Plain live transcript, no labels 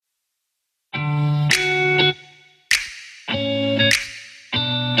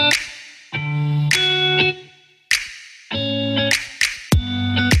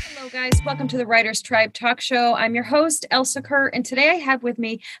welcome to the Writers Tribe Talk Show. I'm your host, Elsa Kerr, and today I have with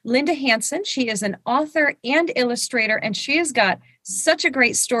me Linda Hansen. She is an author and illustrator, and she has got such a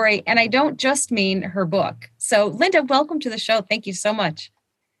great story, and I don't just mean her book. So, Linda, welcome to the show. Thank you so much.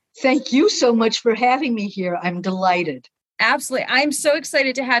 Thank you so much for having me here. I'm delighted. Absolutely. I'm so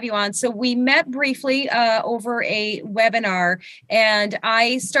excited to have you on. So we met briefly over a webinar, and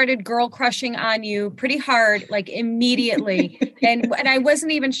I started girl crushing on you pretty hard, like immediately. and I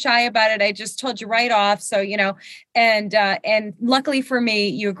wasn't even shy about it. I just told you right off. So, and luckily for me,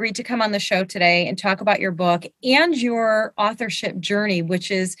 you agreed to come on the show today and talk about your book and your authorship journey, which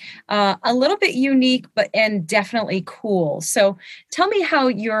is a little bit unique, and definitely cool. So tell me how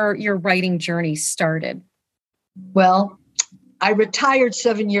your writing journey started. Well, I retired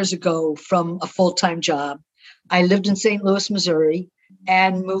 7 years ago from a full-time job. I lived in St. Louis, Missouri,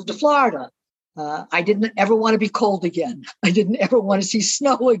 and moved to Florida. I didn't ever want to be cold again. I didn't ever want to see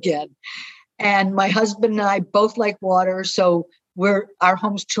snow again. And my husband and I both like water, so our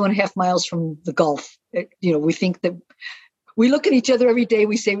home's 2.5 miles from the Gulf. We think that we look at each other every day.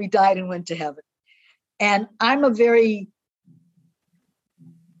 We say we died and went to heaven. And I'm a very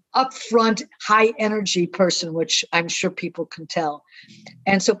upfront, high energy person, which I'm sure people can tell.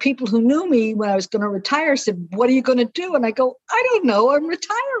 And so people who knew me when I was going to retire said, "What are you going to do?" And I go, "I don't know, I'm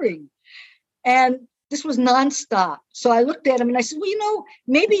retiring." And this was nonstop. So I looked at him and I said, "Well,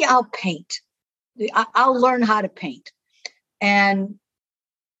 maybe I'll paint. I'll learn how to paint." And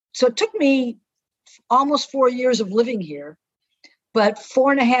so it took me almost 4 years of living here. But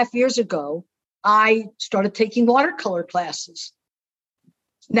 4.5 years ago, I started taking watercolor classes.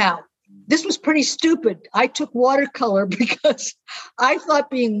 Now, this was pretty stupid. I took watercolor because I thought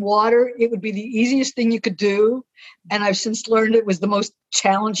being water, it would be the easiest thing you could do. And I've since learned it was the most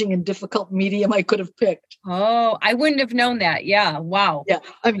challenging and difficult medium I could have picked. Oh, I wouldn't have known that. Yeah. Wow. Yeah.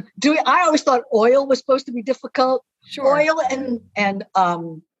 I mean, I always thought oil was supposed to be difficult. Sure. Oil and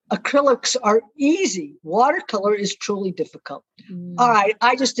acrylics are easy. Watercolor is truly difficult. All right.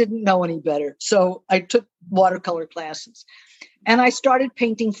 I just didn't know any better. So I took watercolor classes. And I started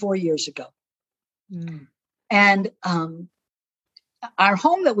painting 4 years ago. And our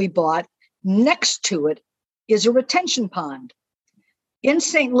home that we bought, next to it is a retention pond. In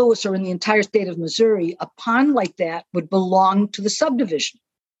St. Louis, or in the entire state of Missouri, a pond like that would belong to the subdivision.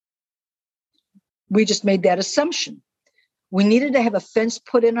 We just made that assumption. We needed to have a fence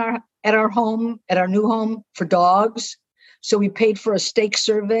put in at our new home for dogs. So we paid for a stake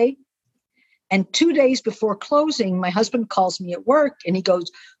survey. And 2 days before closing, my husband calls me at work and he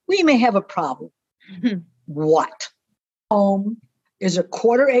goes, "We may have a problem." What? Home is a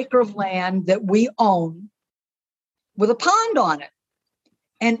 1/4 acre of land that we own with a pond on it.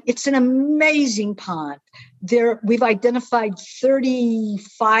 And it's an amazing pond. We've identified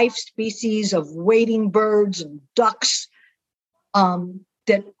 35 species of wading birds and ducks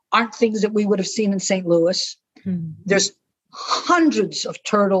that aren't things that we would have seen in St. Louis. There's hundreds of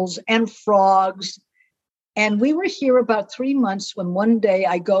turtles and frogs. And we were here about 3 months when one day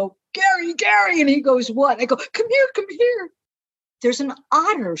I go, Gary, and he goes, "What?" I go, come here. There's an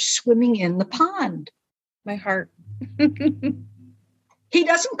otter swimming in the pond. My heart. He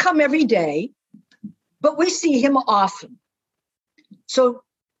doesn't come every day, but we see him often. So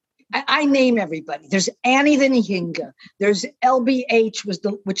I name everybody. There's Annie the Nihinga. There's LBH,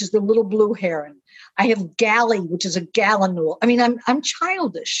 which is the little blue heron. I have Galley, which is a gallinule. I mean, I'm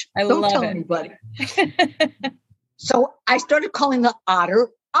childish. Don't tell anybody. So I started calling the otter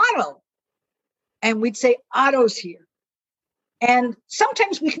Otto. And we'd say, "Otto's here." And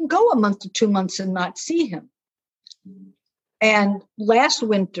sometimes we can go a month to 2 months and not see him. And last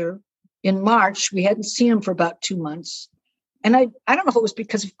winter, in March, we hadn't seen him for about 2 months. And I don't know if it was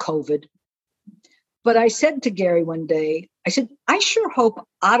because of COVID, but I said to Gary one day, I said, "I sure hope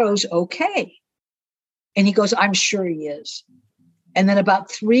Otto's okay." And he goes, "I'm sure he is." And then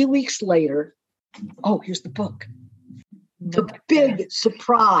about 3 weeks later, here's the book. The big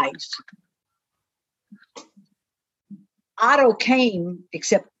surprise. Otto came,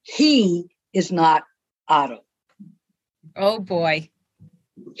 except he is not Otto. Oh, boy.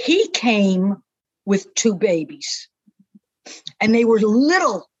 He came with 2 babies. And they were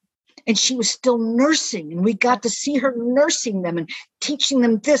little, and she was still nursing. And we got to see her nursing them and teaching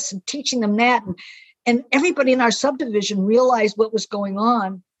them this and teaching them that. And everybody in our subdivision realized what was going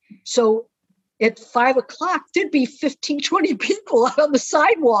on. So at 5 o'clock, there'd be 15, 20 people out on the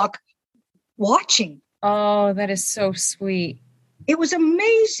sidewalk watching. Oh, that is so sweet. It was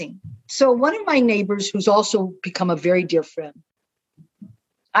amazing. So one of my neighbors, who's also become a very dear friend,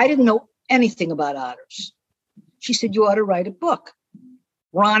 I didn't know anything about otters. She said, "You ought to write a book."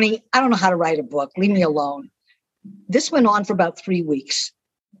 Ronnie, I don't know how to write a book. Leave me alone. This went on for about 3 weeks.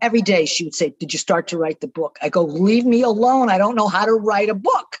 Every day she would say, did you start to write the book? I go, leave me alone. I don't know how to write a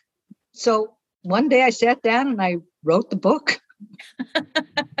book. So one day I sat down and I wrote the book.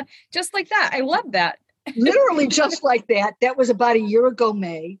 Just like that. I love that. Literally just like that. That was about a year ago,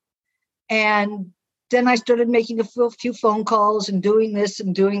 May. And then I started making a few phone calls and doing this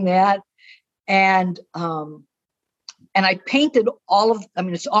and doing that. And I painted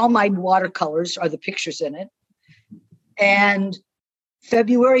it's all my watercolors are the pictures in it. And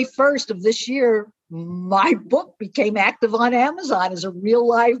February 1st of this year, my book became active on Amazon as a real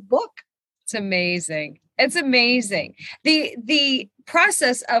live book. It's amazing. It's amazing. The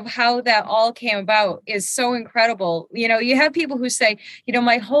process of how that all came about is so incredible. You know, you have people who say, you know,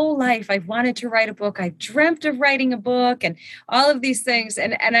 my whole life I've wanted to write a book. I've dreamt of writing a book and all of these things.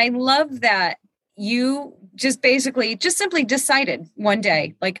 And I love that you just simply decided one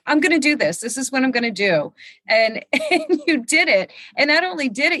day, like, I'm going to do this. This is what I'm going to do. And you did it. And not only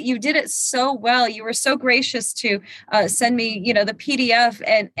did it, you did it so well. You were so gracious to send me, you know, the PDF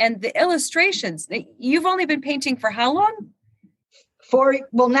and the illustrations. You've only been painting for how long?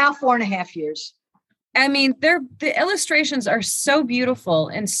 Now 4.5 years. I mean, the illustrations are so beautiful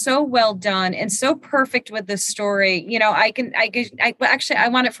and so well done and so perfect with the story. You know, I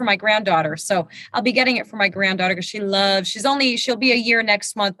want it for my granddaughter. So I'll be getting it for my granddaughter because she'll be a year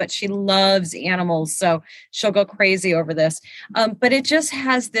next month, but she loves animals. So she'll go crazy over this. But it just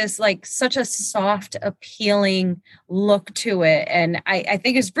has this like such a soft, appealing look to it. And I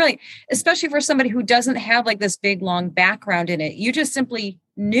think it's brilliant, especially for somebody who doesn't have like this big, long background in it. You just simply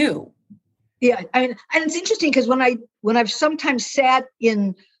knew. Yeah, and it's interesting because when I've sometimes sat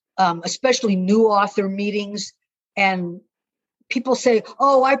in, especially new author meetings, and people say,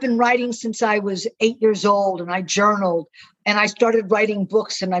 "Oh, I've been writing since I was 8 years old, and I journaled, and I started writing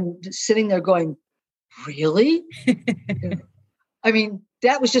books," and I'm sitting there going, "Really?" I mean,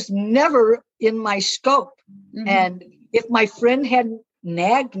 that was just never in my scope. Mm-hmm. And if my friend hadn't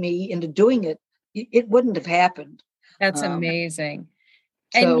nagged me into doing it, it wouldn't have happened. That's amazing.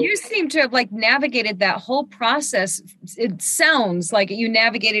 And you seem to have like navigated that whole process. It sounds like you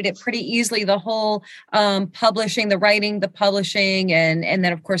navigated it pretty easily, the whole publishing, the writing, the publishing, and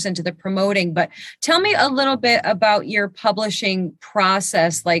then of course into the promoting. But tell me a little bit about your publishing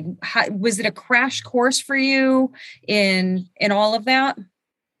process. Like, was it a crash course for you in all of that?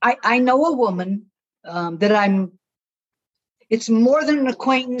 I know a woman that it's more than an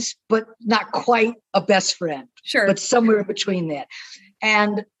acquaintance, but not quite a best friend. Sure. But somewhere between that.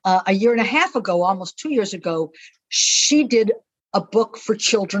 And a year and a half ago, almost 2 years ago, she did a book for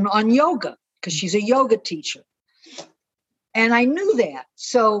children on yoga because she's a yoga teacher. And I knew that.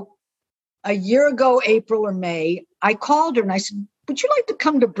 So a year ago, April or May, I called her and I said, would you like to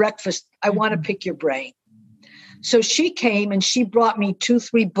come to breakfast? I want to pick your brain. So she came and she brought me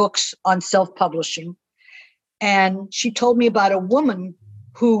 2-3 books on self-publishing. And she told me about a woman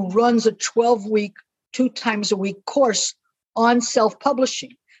who runs a 12-week, 2 times a week course on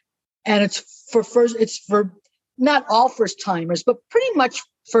self-publishing. And it's for not all first timers, but pretty much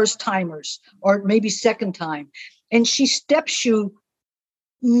first timers or maybe second time. And she steps you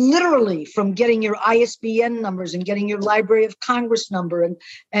literally from getting your ISBN numbers and getting your Library of Congress number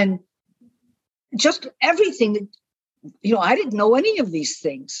and just everything that, you know, I didn't know any of these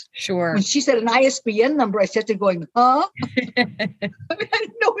things. Sure. When she said an ISBN number, I sat there going, huh? I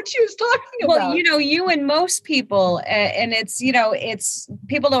didn't know what she was talking about. Well, you know, you and most people, and it's, you know, it's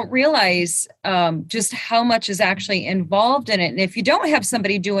people don't realize just how much is actually involved in it. And if you don't have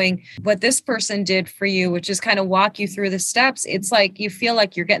somebody doing what this person did for you, which is kind of walk you through the steps, it's like you feel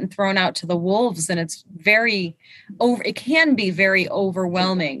like you're getting thrown out to the wolves, and it's it can be very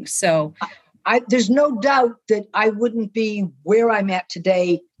overwhelming. So there's no doubt that I wouldn't be where I'm at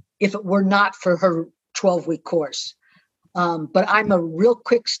today if it were not for her 12-week course. But I'm a real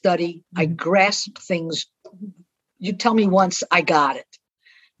quick study. I grasp things. You tell me once, I got it.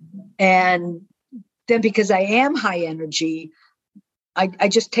 And then because I am high energy, I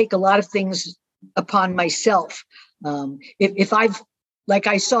just take a lot of things upon myself. If like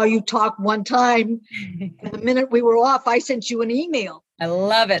I saw you talk one time, and the minute we were off, I sent you an email. I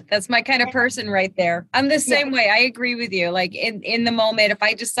love it. That's my kind of person right there. I'm the same way. I agree with you. Like in the moment, if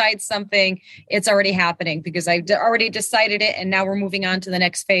I decide something, it's already happening because I've already decided it. And now we're moving on to the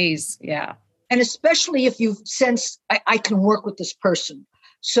next phase. Yeah. And especially if you sense I can work with this person.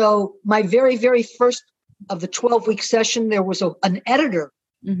 So my very, very first of the 12-week session, there was an editor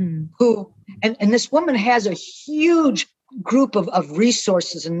who, and this woman has a huge group of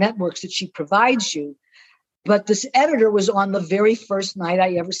resources and networks that she provides you. But this editor was on the very first night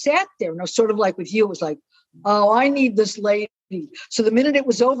I ever sat there. And I was sort of like with you, it was like, oh, I need this lady. So the minute it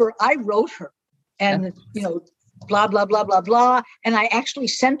was over, I wrote her and, blah, blah, blah, blah, blah. And I actually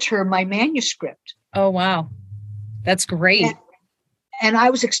sent her my manuscript. Oh, wow. That's great. And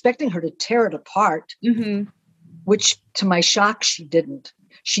I was expecting her to tear it apart, which to my shock, she didn't.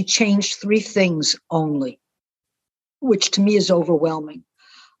 She changed 3 things only, which to me is overwhelming.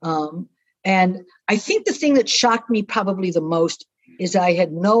 And I think the thing that shocked me probably the most is I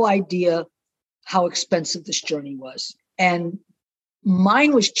had no idea how expensive this journey was. And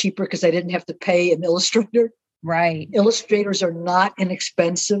mine was cheaper because I didn't have to pay an illustrator. Right. Illustrators are not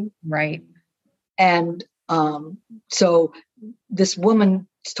inexpensive. Right. And so this woman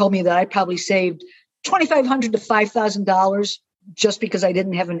told me that I probably saved $2,500 to $5,000 just because I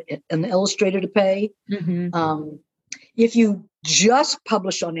didn't have an illustrator to pay. If you just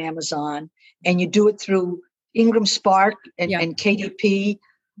publish on Amazon and you do it through Ingram Spark and KDP,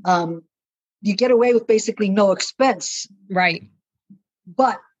 you get away with basically no expense. Right.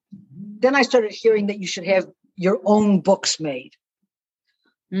 But then I started hearing that you should have your own books made.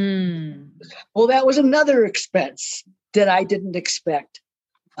 Well, that was another expense that I didn't expect.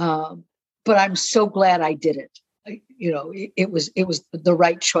 But I'm so glad I did it. It was the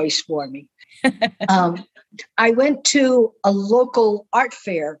right choice for me. I went to a local art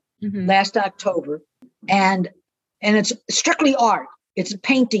fair last October, and it's strictly art. It's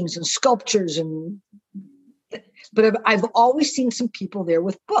paintings and sculptures, but I've always seen some people there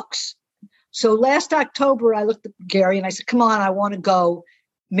with books. So last October, I looked at Gary and I said, "Come on, I want to go.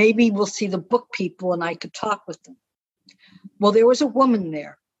 Maybe we'll see the book people and I could talk with them." Well, there was a woman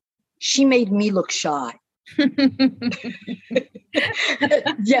there. She made me look shy.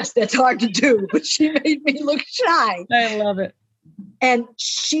 Yes, that's hard to do, but she made me look shy. I love it. And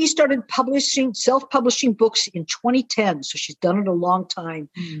she started self-publishing books in 2010. So she's done it a long time.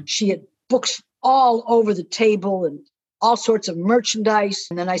 She had books all over the table and all sorts of merchandise.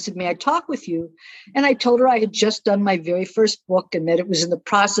 And then I said, "May I talk with you?" And I told her I had just done my very first book and that it was in the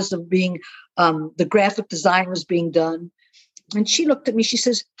process of being, the graphic design was being done. And she looked at me, she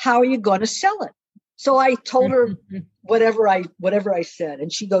says, "How are you going to sell it?" So I told her whatever I said.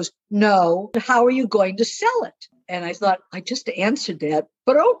 And she goes, "No, how are you going to sell it?" And I thought, I just answered that,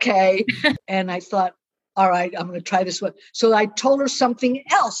 but okay. And I thought, all right, I'm going to try this one. So I told her something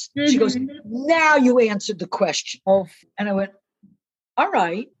else. She goes, "Now you answered the question." Oh. And I went, all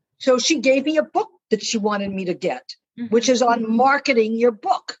right. So she gave me a book that she wanted me to get, which is on marketing your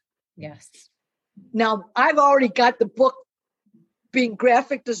book. Yes. Now I've already got the book being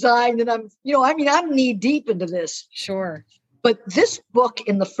graphic designed and I'm knee deep into this. Sure. But this book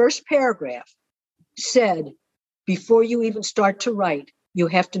in the first paragraph said, before you even start to write, you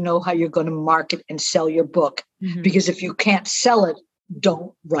have to know how you're going to market and sell your book. Because if you can't sell it,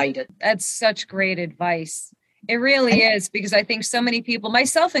 don't write it. That's such great advice. It really is, because I think so many people,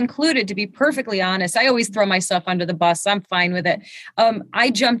 myself included, to be perfectly honest, I always throw myself under the bus. I'm fine with it. I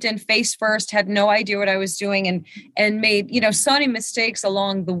jumped in face first, had no idea what I was doing and made, so many mistakes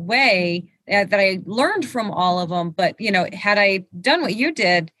along the way that I learned from all of them. But, had I done what you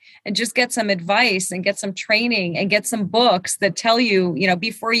did and just get some advice and get some training and get some books that tell you,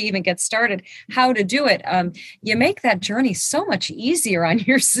 before you even get started, how to do it, you make that journey so much easier on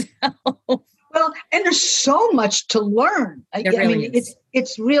yourself. Well, and there's so much to learn.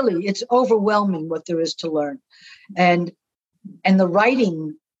 It's overwhelming what there is to learn. And the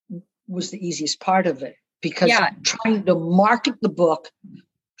writing was the easiest part of it, because trying to market the book,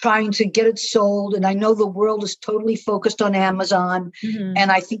 trying to get it sold. And I know the world is totally focused on Amazon. And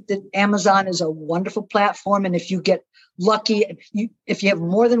I think that Amazon is a wonderful platform. And if you get lucky, if you have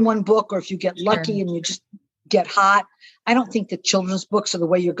more than one book, or if you get lucky and you just get hot, I don't think that children's books are the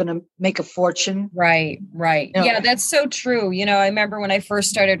way you're going to make a fortune. Right. Yeah, that's so true. I remember when I first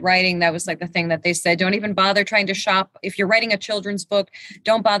started writing, that was like the thing that they said, don't even bother trying to shop. If you're writing a children's book,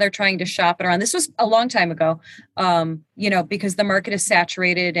 don't bother trying to shop it around. This was a long time ago, because the market is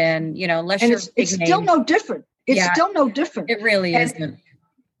saturated and, unless it's still no different. It's still no different. It really isn't.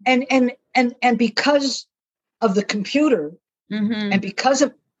 And because of the computer and because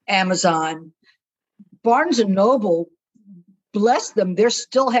of Amazon, Barnes and Noble, bless them, they're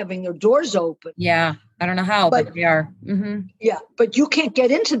still having their doors open. Yeah. I don't know how, but they are. Yeah. But you can't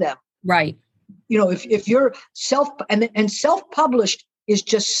get into them. Right. If you're self-published is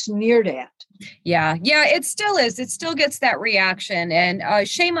just sneered at. Yeah, it still is. It still gets that reaction, and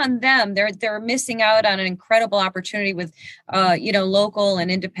shame on them. They're missing out on an incredible opportunity with, local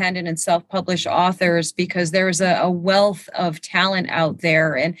and independent and self-published authors, because there's a wealth of talent out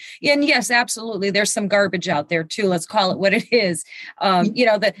there, and yes, absolutely, there's some garbage out there too. Let's call it what it is.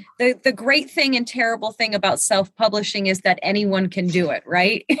 The great thing and terrible thing about self-publishing is that anyone can do it,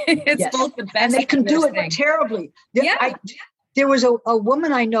 right? It's both the best, and they can do it thing. Terribly. There was a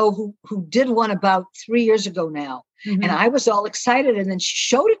woman I know who did one about 3 years ago now. Mm-hmm. And I was all excited. And then she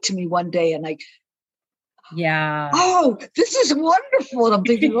showed it to me one day and oh, this is wonderful. And I'm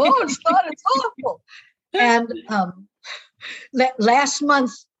thinking, oh, it's not, it's awful. And last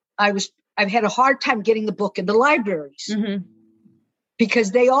month I've had a hard time getting the book in the libraries, mm-hmm.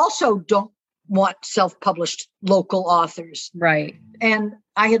 because they also don't want self-published local authors. Right. And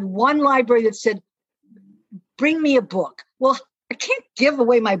I had one library that said, bring me a book. Well, I can't give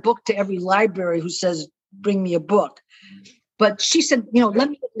away my book to every library who says, bring me a book. But she said, let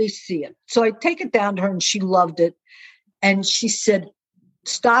me at least see it. So I take it down to her and she loved it. And she said,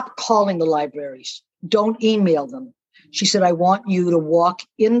 stop calling the libraries. Don't email them. She said, I want you to walk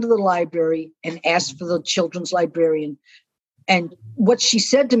into the library and ask for the children's librarian. And what she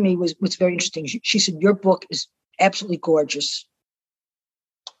said to me was very interesting. She said, your book is absolutely gorgeous.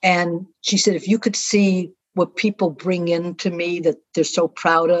 And she said, if you could see what people bring in to me that they're so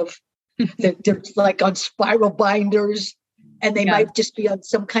proud of, that they're like on spiral binders, and they might just be on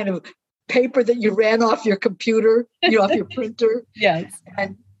some kind of paper that you ran off your computer, off your printer. Yes.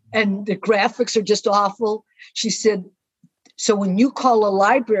 And the graphics are just awful. She said, so when you call a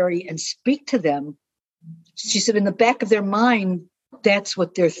library and speak to them, she said, in the back of their mind, that's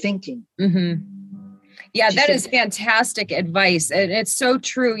what they're thinking. Mm-hmm. Yeah, that is fantastic advice. And it's so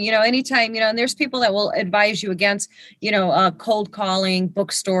true. Anytime, and there's people that will advise you against, cold calling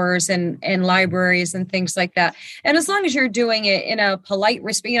bookstores and libraries and things like that. And as long as you're doing it in a polite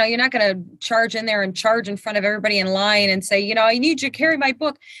respect, you're not going to charge in there and charge in front of everybody in line and say, I need you to carry my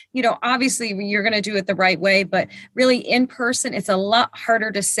book. Obviously you're going to do it the right way, but really in person, it's a lot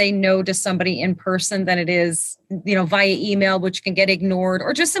harder to say no to somebody in person than it is, via email, which can get ignored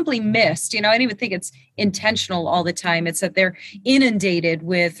or just simply missed. I don't even think it's intentional all the time. It's that they're inundated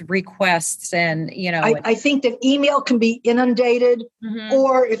with requests and, I think that email can be inundated, mm-hmm.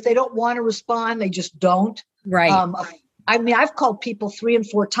 or if they don't want to respond, they just don't. Right. I've called people 3 and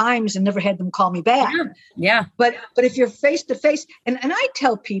 4 times and never had them call me back. Yeah. But if you're face to face, and I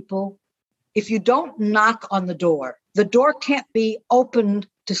tell people, if you don't knock on the door can't be opened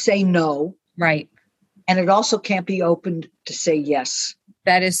to say no. Right. And it also can't be opened to say yes.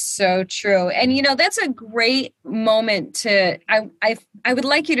 That is so true. And, that's a great moment I would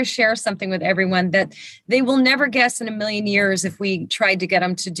like you to share something with everyone that they will never guess in a million years if we tried to get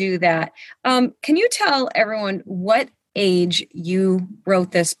them to do that. Can you tell everyone what age you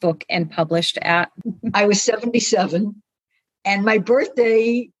wrote this book and published at? I was 77 and my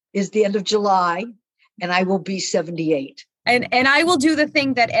birthday is the end of July and I will be 78. And I will do the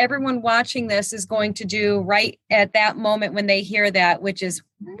thing that everyone watching this is going to do right at that moment when they hear that, which is,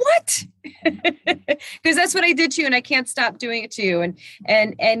 what? Because that's what I did to you, and I can't stop doing it to you.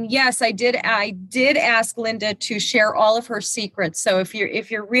 And yes, I did ask Linda to share all of her secrets. So if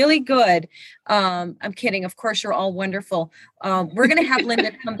you're really good, I'm kidding. Of course, you're all wonderful. We're going to have Linda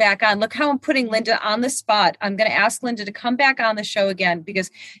come back on. Look how I'm putting Linda on the spot. I'm going to ask Linda to come back on the show again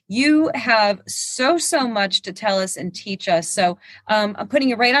because you have so much to tell us and teach us. So I'm putting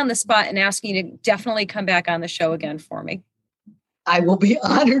you right on the spot and asking you to definitely come back on the show again for me. I will be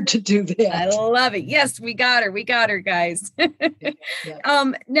honored to do that. I love it. Yes, we got her, guys.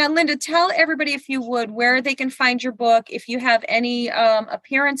 Yeah. Now, Linda, tell everybody, if you would, where they can find your book, if you have any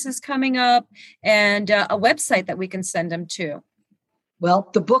appearances coming up, and a website that we can send them to. Well,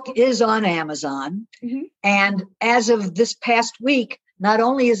 the book is on Amazon. Mm-hmm. And as of this past week, not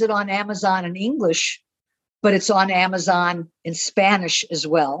only is it on Amazon in English, but it's on Amazon in Spanish as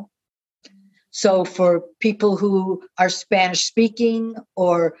well. So for people who are Spanish speaking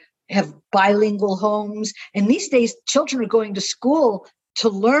or have bilingual homes, and these days children are going to school to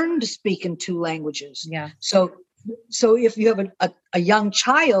learn to speak in 2 languages. Yeah. So if you have a young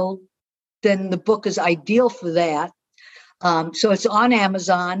child, then the book is ideal for that. So it's on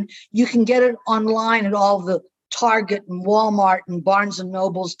Amazon. You can get it online at all the Target and Walmart and Barnes and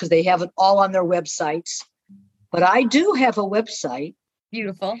Nobles because they have it all on their websites. But I do have a website.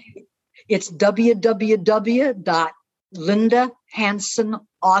 Beautiful. It's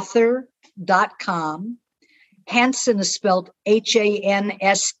www.lindahansenauthor.com. Hansen is spelled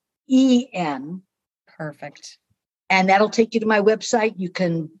Hansen. Perfect. and that'll take you to my website. You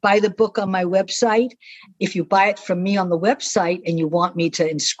can buy the book on my website. If you buy it from me on the website and you want me to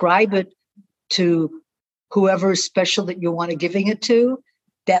inscribe it to whoever is special that you want to giving it to,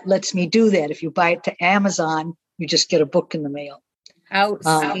 that lets me do that. If you buy it to Amazon, you just get a book in the mail.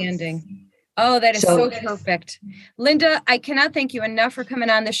 Outstanding. Oh, that is so perfect. Linda, I cannot thank you enough for coming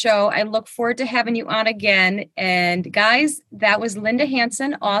on the show. I look forward to having you on again. And guys, that was Linda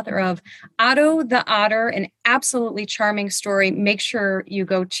Hansen, author of Otto the Otter, an absolutely charming story. Make sure you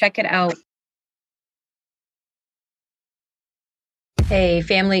go check it out. Hey,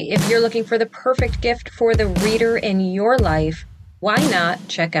 family, if you're looking for the perfect gift for the reader in your life, why not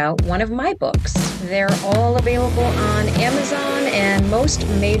check out one of my books? They're all available on Amazon and most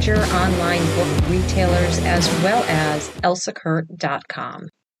major online book retailers, as well as elsakurt.com.